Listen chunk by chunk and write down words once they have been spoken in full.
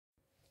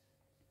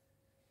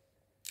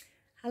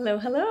Hello,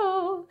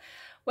 hello.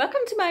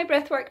 Welcome to my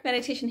breathwork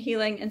meditation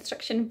healing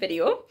instruction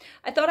video.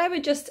 I thought I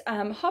would just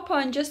hop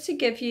on just to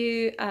give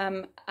you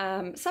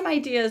some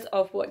ideas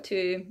of what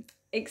to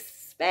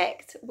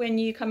expect when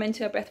you come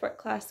into a breathwork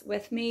class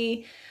with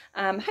me,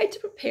 how to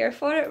prepare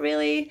for it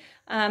really,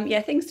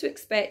 things to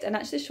expect, and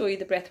actually show you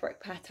the breathwork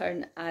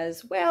pattern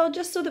as well,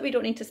 just so that we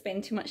don't need to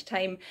spend too much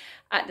time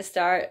at the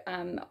start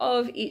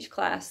of each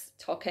class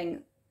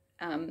talking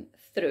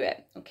through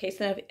it. Okay,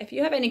 so if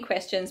you have any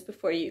questions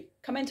before you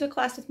come into a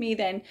class with me,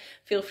 then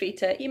feel free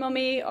to email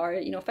me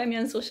or find me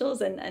on socials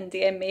and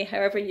DM me,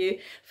 however you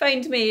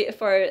find me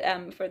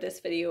for this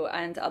video,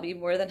 and I'll be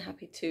more than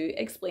happy to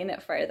explain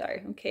it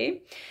further.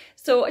 Okay,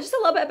 so just a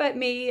little bit about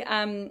me.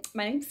 My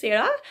name's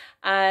Sarah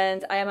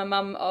and I am a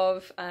mum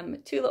of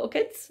two little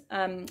kids,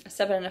 a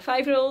 7 and a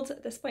 5-year-old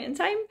at this point in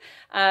time.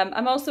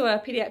 I'm also a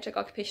paediatric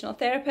occupational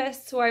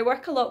therapist, so I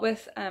work a lot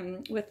with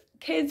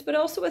kids, but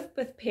also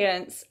with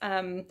parents.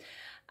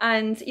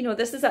 And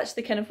this is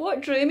actually kind of what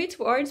drew me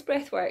towards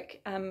breathwork.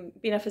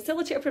 Being a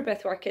facilitator for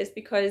breathwork is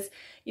because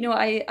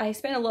I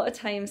spend a lot of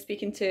time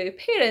speaking to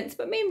parents,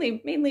 but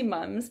mainly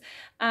mums,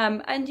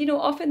 and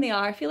often they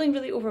are feeling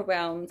really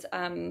overwhelmed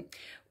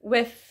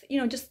with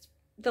just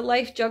the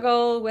life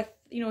juggle, with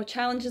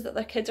challenges that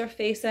their kids are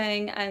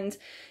facing. And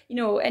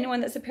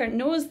anyone that's a parent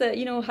knows that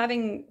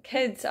having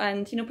kids,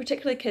 and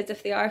particularly kids,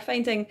 if they are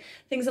finding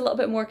things a little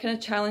bit more kind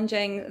of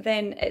challenging,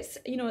 then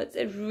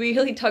it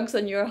really tugs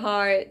on your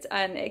heart,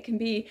 and it can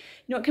be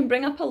it can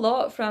bring up a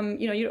lot from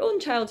your own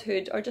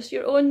childhood, or just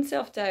your own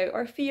self-doubt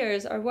or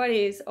fears or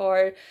worries,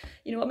 or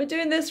am I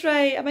doing this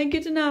right, am I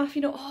good enough,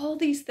 all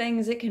these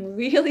things. It can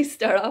really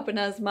stir up in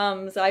us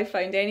mums, I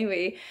found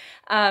anyway.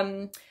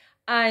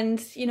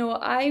 And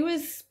I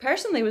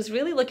was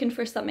really looking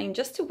for something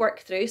just to work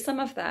through some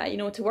of that,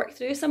 to work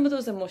through some of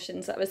those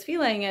emotions that I was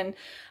feeling, and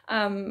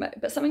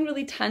but something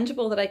really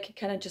tangible that I could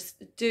kind of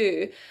just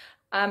do.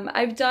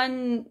 I've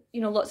done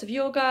lots of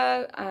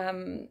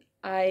yoga.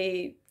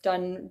 I've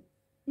done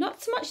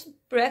not so much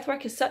breath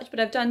work as such, but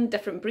I've done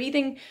different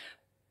breathing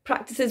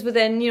practices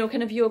within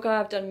kind of yoga.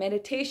 I've done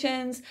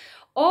meditations,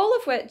 all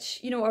of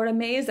which are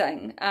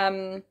amazing.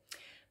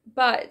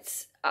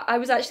 But I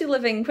was actually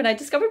living, when I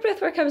discovered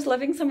breathwork, I was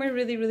living somewhere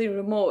really, really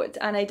remote,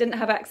 and I didn't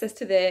have access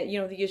to the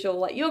the usual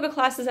like yoga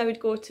classes I would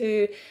go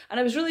to, and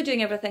I was really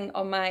doing everything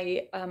on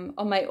my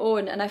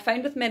own. And I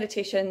found with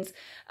meditations,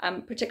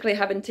 particularly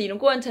having to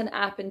go into an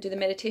app and do the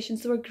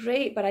meditations, they were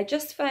great, but I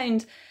just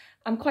found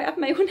I'm quite up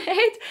my own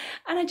head,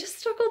 and I just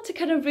struggled to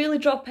kind of really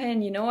drop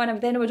in,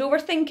 and then I would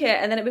overthink it,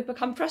 and then it would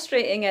become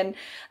frustrating. And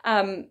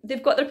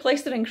they've got their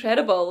place, they're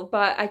incredible,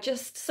 but I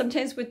just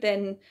sometimes would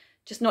then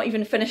just not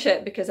even finish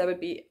it because I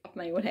would be up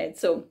my own head.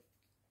 So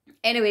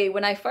anyway,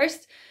 when I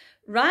first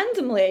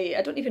randomly,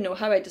 I don't even know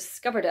how I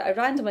discovered it, I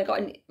randomly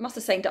must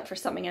have signed up for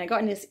something, and I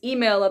got in this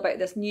email about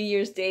this New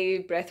Year's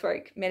Day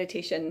breathwork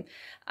meditation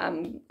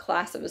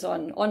class. It was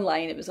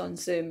online, it was on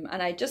Zoom,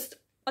 and I just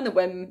on the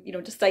whim,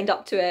 just signed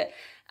up to it.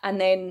 And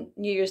then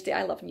New Year's Day,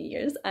 I love New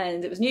Year's,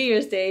 and it was New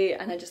Year's Day,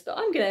 and I just thought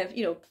I'm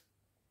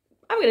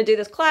gonna do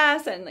this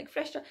class, and like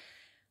fresh.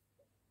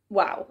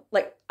 Wow,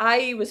 like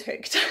I was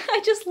hooked. I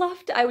just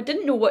loved it. I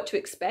didn't know what to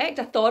expect.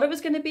 I thought it was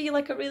going to be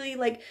like a really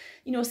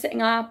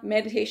sitting up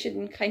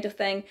meditation kind of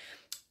thing.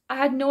 I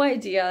had no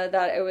idea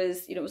that it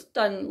was, it was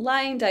done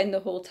lying down the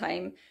whole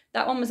time.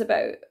 That one was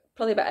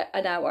probably about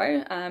an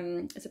hour.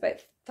 It's about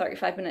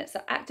 35 minutes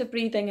of active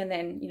breathing, and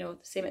then, the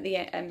same at the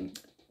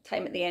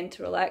time at the end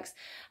to relax.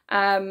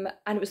 And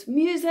it was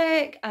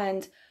music,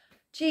 and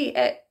gee,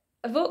 it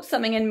evoked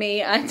something in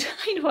me, and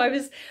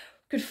I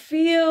could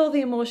feel the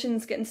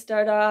emotions getting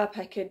stirred up.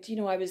 I could,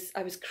 I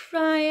was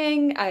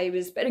crying. I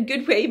was in a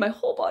good way. My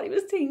whole body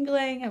was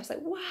tingling. I was like,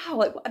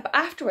 wow. But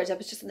afterwards, I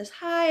was just in this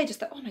high. I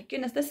just thought, oh my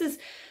goodness, this is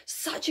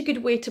such a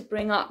good way to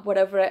bring up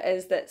whatever it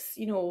is that's,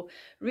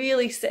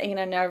 really sitting in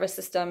our nervous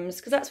systems,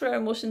 because that's where our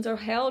emotions are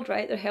held,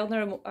 right? They're held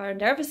in our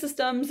nervous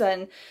systems,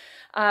 and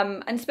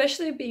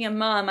especially being a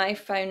mom, I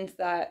found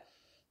that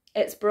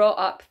it's brought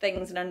up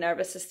things in our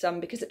nervous system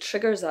because it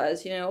triggers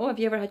us. Have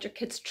you ever had your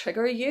kids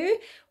trigger you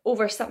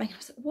over something? I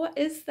was like, what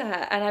is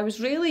that? And I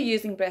was really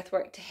using breath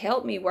work to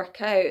help me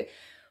work out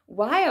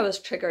why I was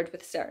triggered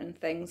with certain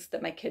things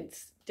that my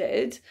kids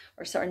did,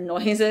 or certain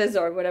noises,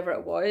 or whatever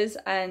it was.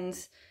 And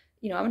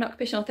I'm an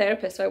occupational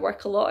therapist, so I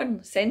work a lot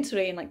on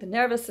sensory and like the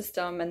nervous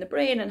system and the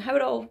brain and how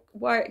it all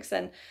works.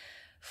 And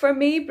for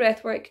me,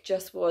 breath work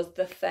just was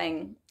the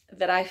thing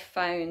that I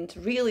found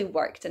really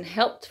worked and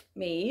helped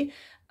me,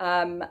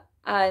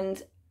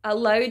 and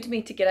allowed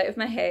me to get out of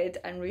my head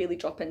and really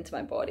drop into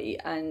my body,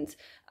 and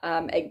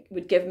it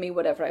would give me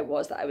whatever I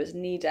was that I was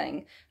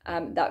needing.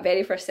 That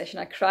very first session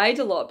I cried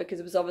a lot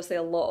because it was obviously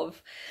a lot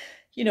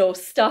of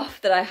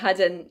stuff that I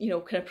hadn't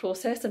kind of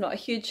processed.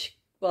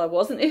 I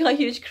wasn't a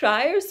huge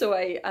crier, so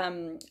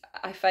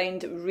I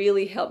find it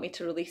really helped me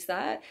to release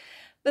that.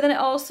 But then it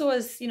also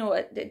is,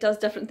 it does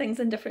different things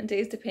in different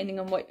days depending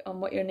on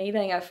what you're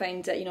needing. I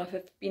find that, if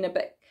I've been a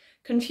bit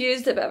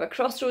confused, a bit of a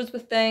crossroads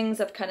with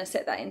things, I've kind of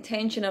set that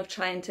intention of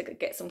trying to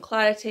get some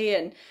clarity,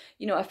 and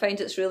I find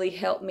it's really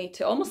helped me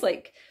to almost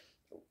like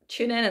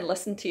tune in and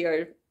listen to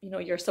your,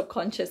 your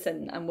subconscious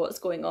and what's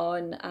going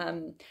on.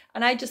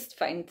 And I just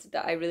find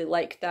that I really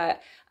like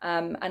that.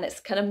 And it's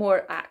kind of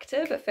more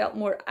active. It felt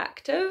more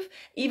active,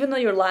 even though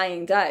you're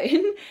lying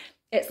down.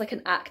 It's like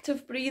an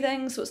active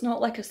breathing. So it's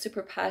not like a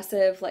super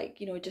passive,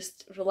 like,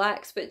 just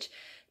relax, which,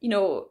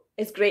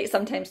 is great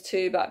sometimes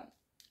too, but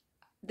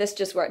this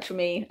just worked for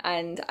me,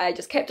 and I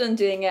just kept on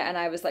doing it. And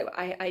I was like,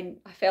 I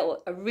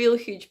felt a real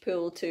huge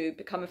pull to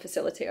become a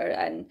facilitator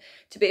and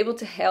to be able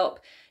to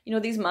help,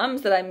 these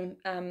mums that I'm,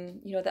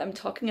 that I'm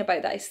talking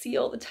about, that I see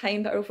all the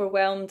time, that are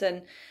overwhelmed,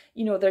 and,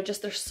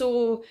 they're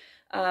so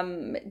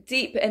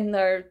deep in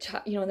their,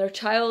 in their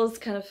child's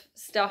kind of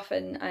stuff.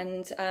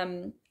 And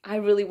I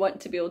really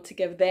want to be able to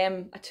give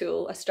them a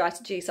tool, a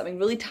strategy, something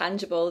really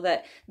tangible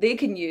that they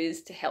can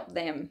use to help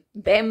them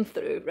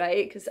through,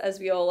 right? Because as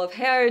we all have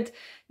heard,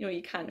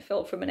 you can't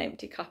fill from an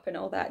empty cup and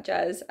all that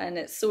jazz. And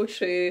it's so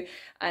true.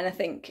 And I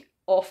think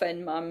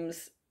often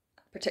mums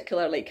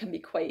particularly can be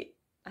quite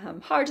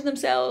hard on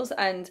themselves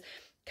and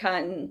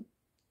can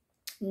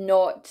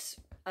not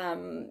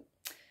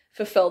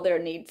fulfill their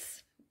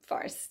needs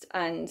first.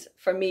 And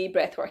for me,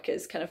 breathwork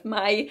is kind of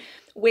my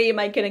way,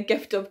 my kind of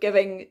gift of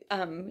giving,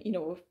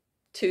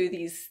 to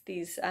these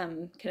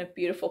kind of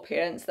beautiful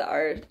parents that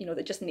are,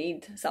 that just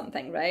need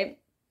something, right?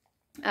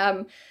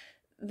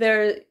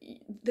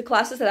 The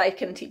classes that I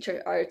can teach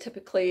are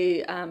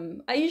typically,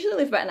 I usually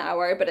leave about an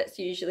hour, but it's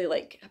usually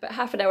like about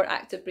half an hour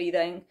active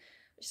breathing,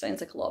 which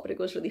sounds like a lot, but it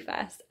goes really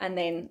fast. And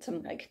then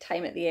some like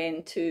time at the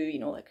end to,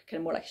 like kind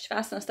of more like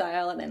Shavasana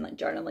style, and then like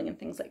journaling and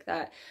things like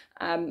that.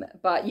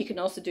 But you can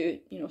also do,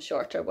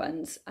 shorter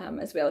ones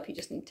as well if you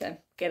just need to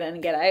get in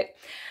and get out.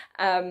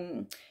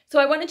 So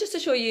I wanted just to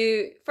show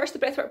you first the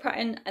breathwork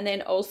pattern, and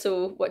then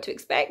also what to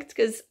expect,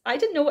 because I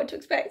didn't know what to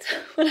expect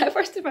when I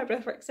first did my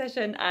breathwork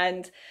session,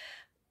 and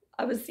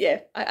I was,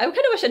 I kind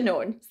of wish I'd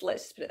known. So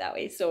let's just put it that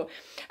way. So,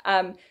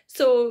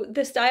 so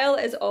the style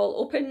is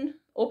all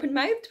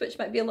open-mouthed, which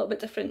might be a little bit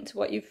different to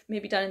what you've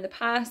maybe done in the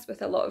past,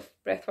 with a lot of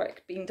breathwork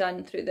being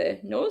done through the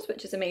nose,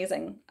 which is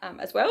amazing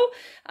as well.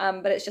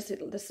 But it's just,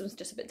 this one's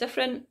just a bit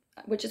different,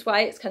 which is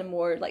why it's kind of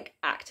more like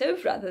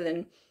active rather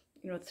than,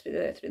 through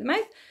the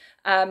mouth.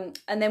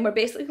 And then we're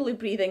basically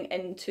breathing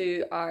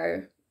into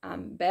our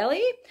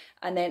belly,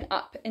 and then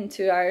up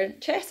into our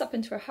chest, up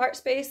into our heart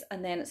space,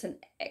 and then it's an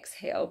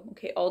exhale.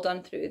 Okay, all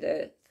done through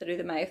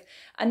the mouth.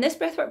 And this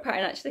breathwork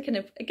pattern actually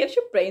it gives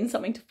your brain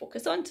something to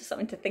focus on, to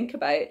something to think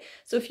about.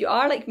 So if you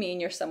are like me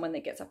and you're someone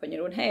that gets up in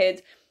your own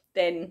head,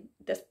 then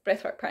this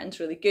breathwork pattern is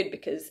really good,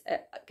 because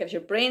it gives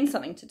your brain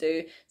something to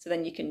do, so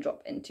then you can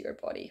drop into your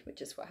body,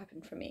 which is what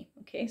happened for me.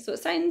 Okay, so it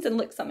sounds and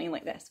looks something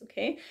like this.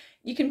 Okay,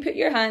 you can put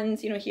your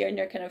hands, here in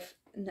your kind of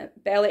in the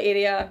belly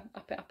area,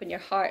 up in your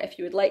heart if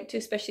you would like to,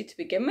 especially to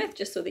begin with,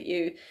 just so that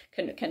you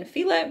can kind of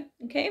feel it.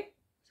 Okay,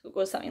 so it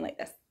goes something like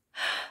this.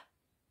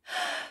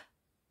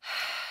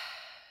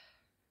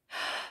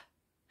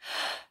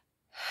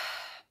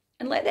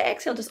 And let the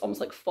exhale just almost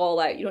like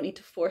fall out. You don't need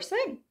to force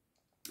it.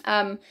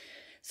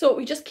 So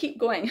we just keep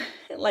going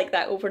like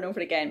that over and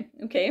over again.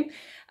 Okay,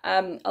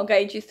 I'll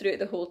guide you through it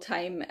the whole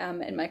time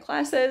in my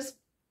classes,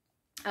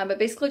 but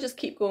basically just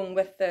keep going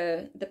with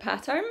the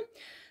pattern.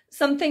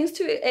 Some things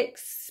to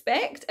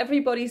expect,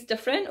 everybody's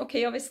different,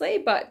 okay, obviously,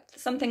 but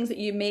some things that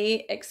you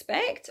may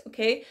expect,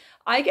 okay.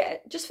 I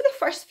get, just for the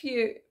first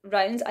few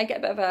rounds, I get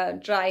a bit of a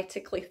dry,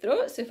 tickly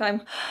throat. So if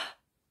I'm,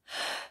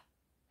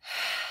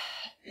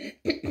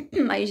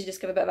 I usually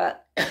just give a bit of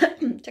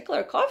a tickle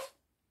or a cough.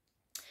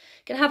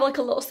 You can have like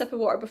a little sip of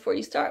water before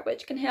you start,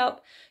 which can help.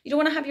 You don't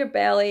want to have your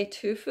belly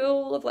too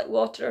full of like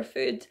water or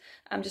food.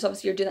 Just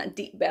obviously you're doing that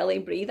deep belly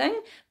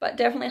breathing, but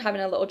definitely having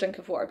a little drink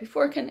of water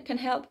before can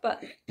help.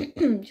 But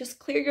just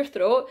clear your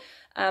throat.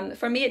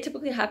 For me, it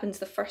typically happens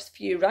the first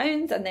few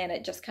rounds, and then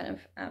it just kind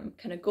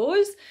of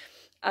goes.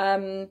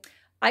 I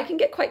can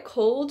get quite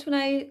cold when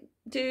I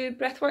do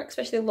breath work,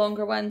 especially the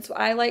longer ones. So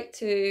I like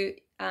to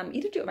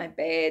either do it on my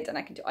bed, and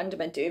I can do it under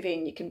my duvet,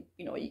 and you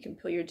can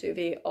pull your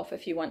duvet off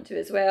if you want to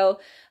as well.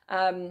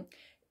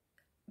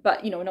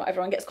 But not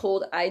everyone gets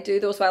cold. I do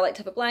though, so I like to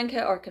have a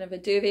blanket or kind of a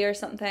duvet or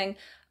something.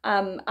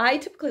 I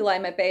typically lie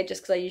in my bed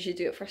just because I usually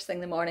do it first thing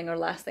in the morning or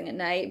last thing at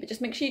night, but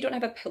just make sure you don't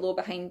have a pillow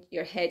behind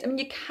your head. I mean,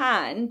 you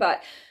can,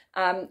 but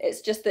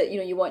it's just that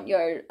you want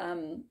your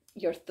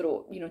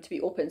throat to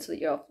be open, so that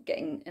you're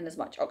getting in as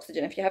much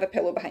oxygen. If you have a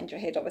pillow behind your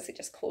head, obviously it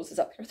just closes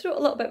up your throat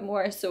a little bit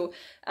more, so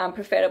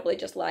preferably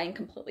just lying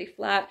completely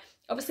flat.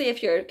 Obviously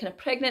if you're kind of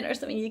pregnant or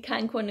something, you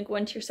can go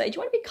onto your side.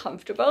 You want to be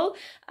comfortable,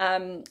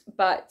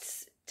 but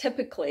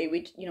typically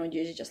we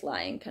usually just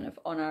lying kind of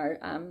on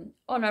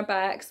our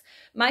backs.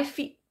 My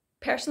feet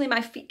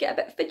get a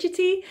bit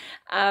fidgety,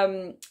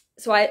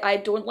 so I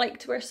don't like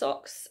to wear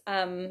socks.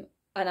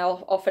 And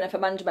I'll often, if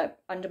I'm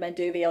under my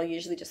duvet, I'll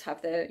usually just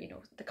have the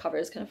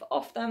covers kind of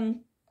off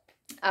them.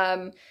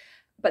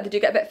 But they do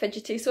get a bit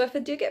fidgety. So if they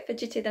do get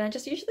fidgety, then I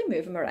just usually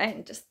move them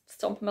around, just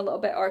stomp them a little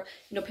bit, or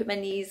put my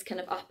knees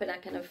kind of up, and I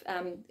kind of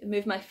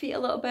move my feet a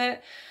little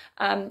bit.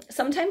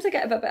 Sometimes I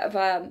get a bit of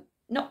a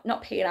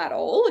not pain at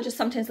all, just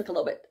sometimes like a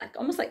little bit, like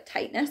almost like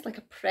tightness, like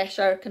a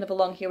pressure kind of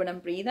along here when I'm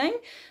breathing,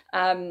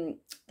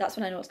 that's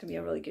when I know it's gonna be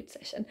a really good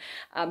session.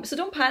 So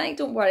don't panic,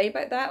 don't worry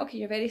about that. Okay,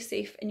 you're very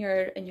safe in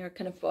your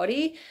kind of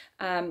body,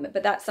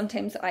 but that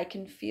sometimes I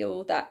can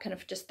feel that kind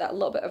of just that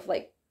little bit of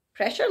like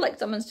pressure, like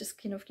someone's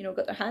just kind of, you know,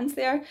 got their hands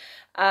there.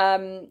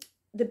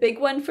 The big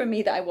one for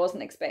me that I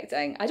wasn't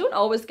expecting, I don't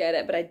always get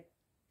it, but I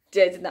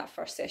did in that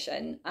first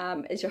session,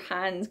 is your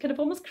hands kind of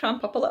almost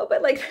cramp up a little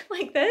bit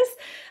like this.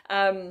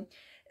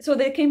 So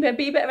they can be a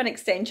bit of an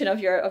extension of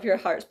your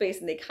heart space,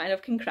 and they kind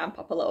of can cramp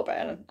up a little bit.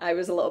 And I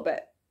was a little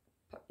bit,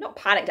 not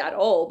panicked at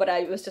all, but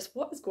I was just,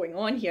 what is going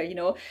on here? You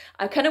know,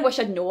 I kind of wish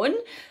I'd known.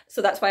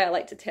 So that's why I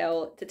like to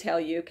tell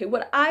you. Okay,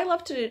 what I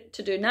love to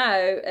do now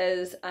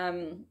is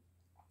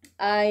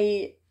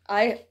I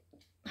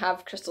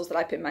have crystals that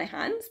I put in my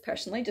hands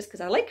personally, just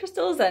because I like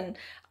crystals, and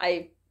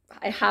I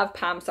have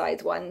palm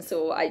sized ones,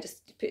 so I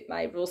just put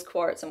my rose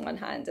quartz in one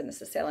hand and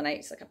this is selenite,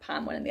 it's like a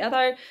palm one in the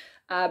other.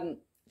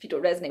 If you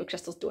don't resonate with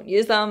crystals, don't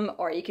use them,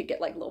 or you could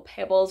get like little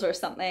pebbles or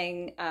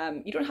something.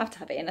 You don't have to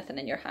have anything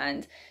in your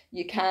hand.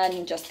 You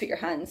can just put your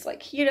hands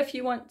like here if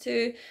you want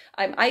to.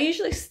 I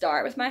usually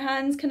start with my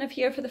hands kind of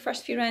here for the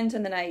first few rounds,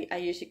 and then I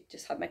usually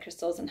just have my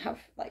crystals and have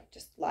like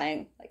just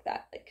lying like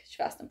that, like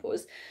Shavasana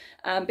pose.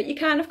 But you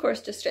can of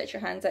course just stretch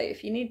your hands out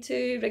if you need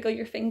to, wriggle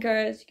your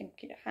fingers, you can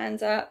put your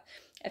hands up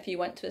if you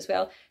want to as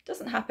well. It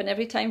doesn't happen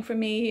every time for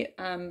me,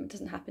 it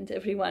doesn't happen to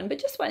everyone,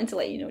 but just wanted to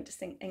let you know,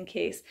 just in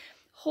case.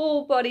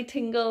 Whole body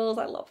tingles,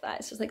 I love that.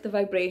 It's just like the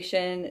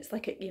vibration, it's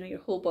like, you know,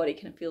 your whole body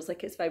kind of feels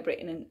like it's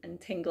vibrating and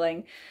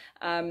tingling.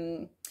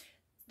 That's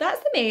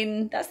the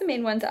main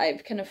ones that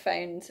I've kind of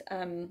found,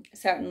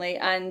 certainly.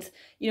 And,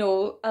 you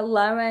know,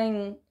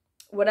 allowing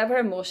whatever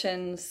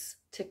emotions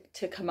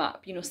to come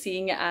up, you know,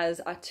 seeing it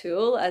as a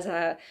tool, as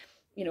a,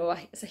 you know,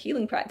 it's a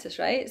healing practice,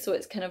 right? So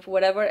it's kind of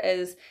whatever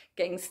is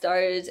getting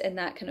stirred in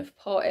that kind of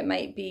pot. It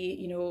might be,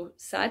 you know,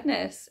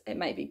 sadness, it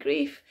might be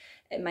grief,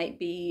 it might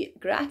be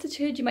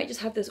gratitude. You might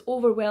just have this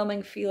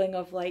overwhelming feeling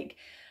of like,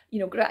 you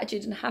know,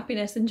 gratitude and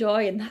happiness and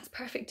joy, and that's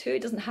perfect too.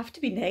 It doesn't have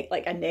to be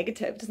like a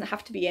negative, it doesn't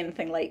have to be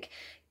anything like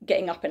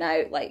getting up and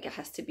out, like it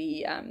has to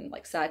be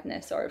like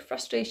sadness or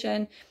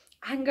frustration,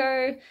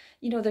 anger.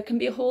 You know, there can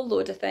be a whole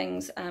load of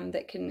things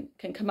that can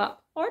come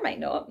up, or might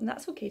not, and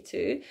that's okay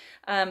too.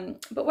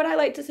 But what I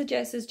like to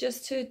suggest is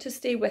just to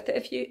stay with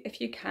it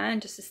if you can,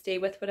 just to stay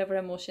with whatever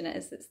emotion it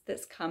is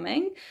that's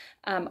coming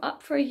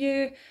up for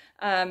you.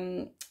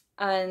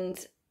 And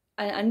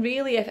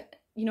really, if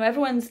you know,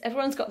 everyone's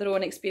got their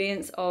own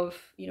experience of,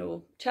 you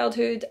know,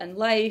 childhood and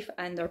life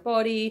and their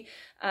body.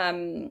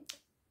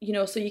 You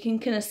know, so you can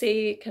kind of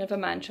say kind of a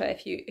mantra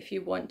if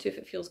you want to, if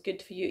it feels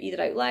good for you,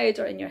 either out loud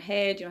or in your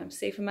head. You know, I'm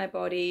safe in my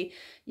body.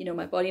 You know,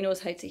 my body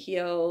knows how to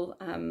heal.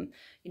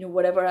 You know,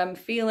 whatever I'm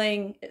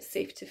feeling, it's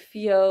safe to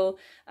feel.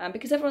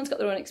 Because everyone's got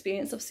their own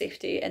experience of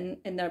safety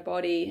in their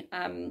body.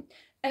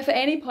 If at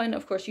any point,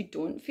 of course, you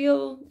don't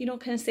feel, you know,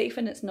 kind of safe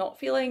and it's not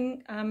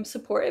feeling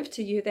supportive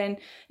to you, then,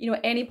 you know,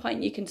 at any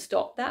point you can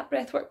stop that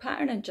breathwork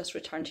pattern and just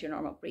return to your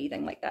normal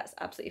breathing. Like, that's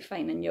absolutely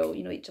fine. And you'll,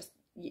 you know,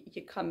 you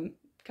come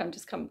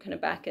kind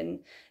of back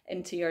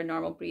into your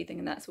normal breathing,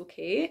 and that's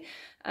okay.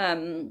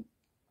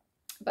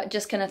 But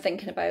just kind of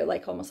thinking about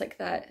like almost like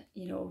that,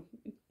 you know,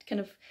 kind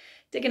of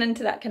digging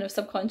into that kind of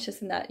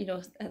subconscious and that, you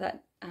know,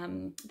 that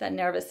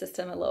nervous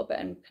system a little bit,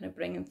 and kind of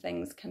bringing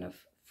things kind of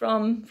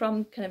from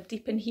kind of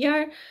deep in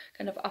here,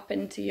 kind of up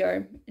into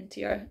your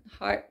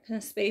heart kind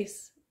of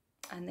space,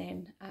 and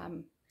then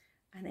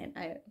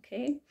out.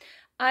 Okay.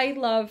 I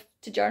love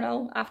to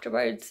journal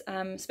afterwards,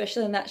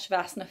 especially in that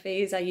Shavasana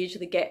phase. I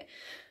usually get,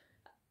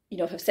 you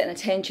know, if I've set an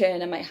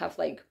attention, I might have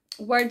like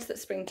words that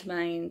spring to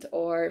mind,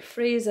 or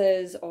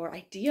phrases or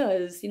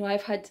ideas. You know,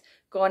 I've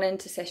gone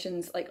into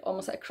sessions like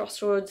almost at a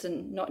crossroads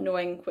and not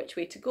knowing which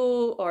way to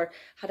go, or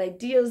had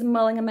ideas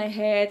mulling in my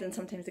head, and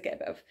sometimes I get a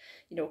bit of,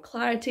 you know,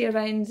 clarity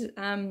around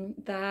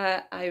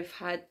that.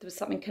 There was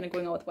something kind of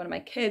going on with one of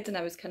my kids, and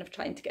I was kind of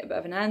trying to get a bit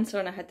of an answer,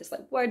 and I had this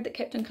like word that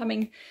kept on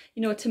coming,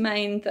 you know, to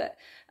mind that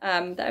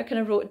I kind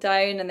of wrote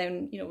down, and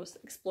then, you know, was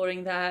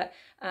exploring that.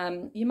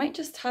 You might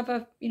just have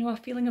a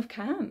feeling of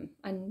calm,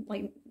 and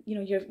like, you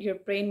know, your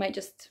brain might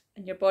just,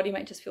 and your body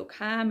might just feel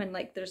calm, and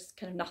like there's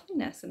kind of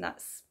nothingness, and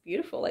that's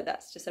beautiful. Like,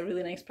 that's just a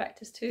really nice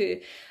practice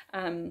too.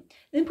 The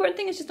important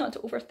thing is just not to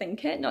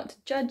overthink it, not to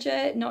judge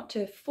it, not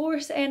to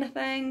force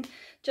anything,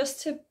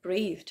 just to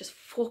breathe, just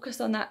focus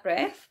on that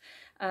breath,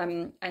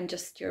 and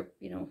just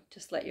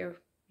just let your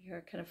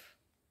kind of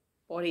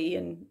body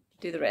and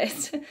do the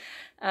rest.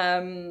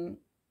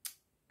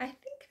 I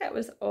think that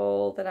was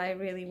all that I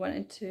really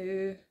wanted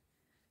to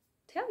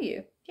tell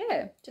you.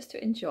 Yeah, just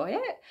to enjoy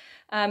it.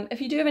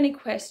 If you do have any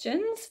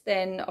questions,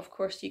 then of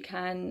course you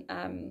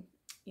can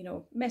you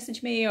know,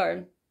 message me,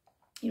 or,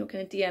 you know,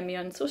 kind of DM me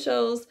on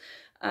socials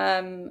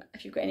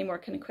if you've got any more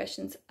kind of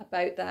questions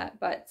about that.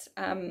 But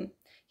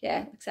yeah,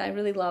 like I said, I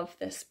really love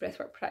this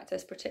breathwork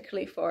practice,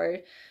 particularly for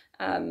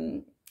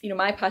you know,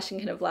 my passion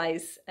kind of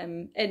lies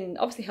in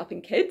obviously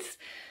helping kids,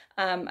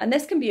 and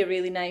this can be a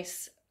really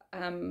nice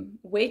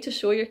way to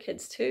show your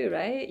kids too,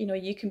 right? You know,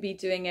 you can be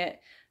doing it.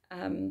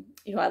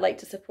 You know, I like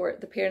to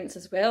support the parents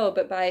as well,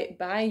 but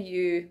by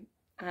you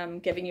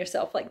giving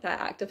yourself like that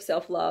act of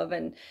self-love,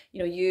 and you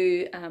know,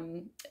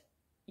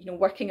 you know,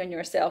 working on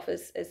yourself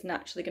is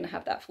naturally going to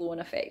have that flow-on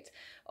effect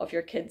of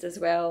your kids as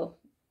well.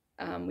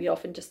 We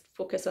often just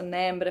focus on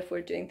them, but if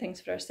we're doing things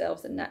for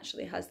ourselves, it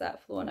naturally has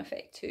that flow-on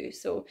effect too.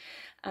 So,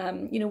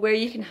 you know, where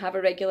you can have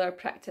a regular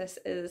practice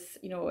is,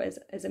 you know,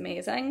 is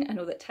amazing. I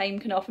know that time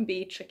can often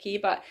be tricky,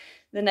 but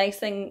the nice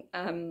thing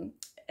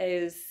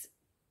is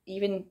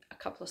even a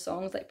couple of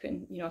songs, like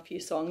putting, you know, a few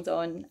songs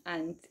on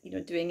and, you know,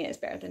 doing it is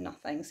better than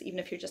nothing. So even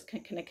if you're just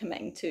kind of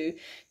committing to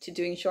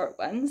doing short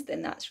ones,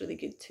 then that's really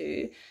good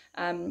too.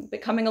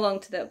 But coming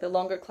along to the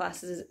longer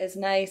classes is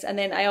nice. And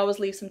then I always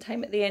leave some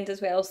time at the end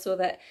as well, so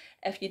that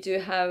if you do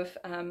have,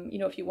 you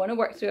know, if you want to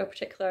work through a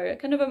particular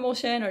kind of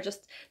emotion, or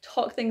just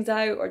talk things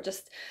out, or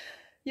just,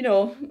 you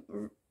know,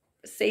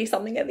 say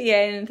something at the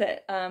end,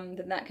 that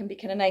then that can be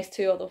kind of nice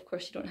too, although of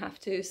course you don't have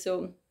to.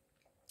 So,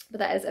 but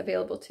that is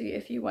available to you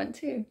if you want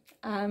to.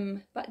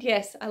 But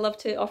yes, I love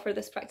to offer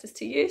this practice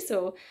to you,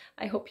 so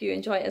I hope you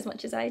enjoy it as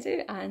much as I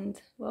do,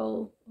 and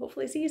we'll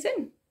hopefully see you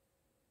soon.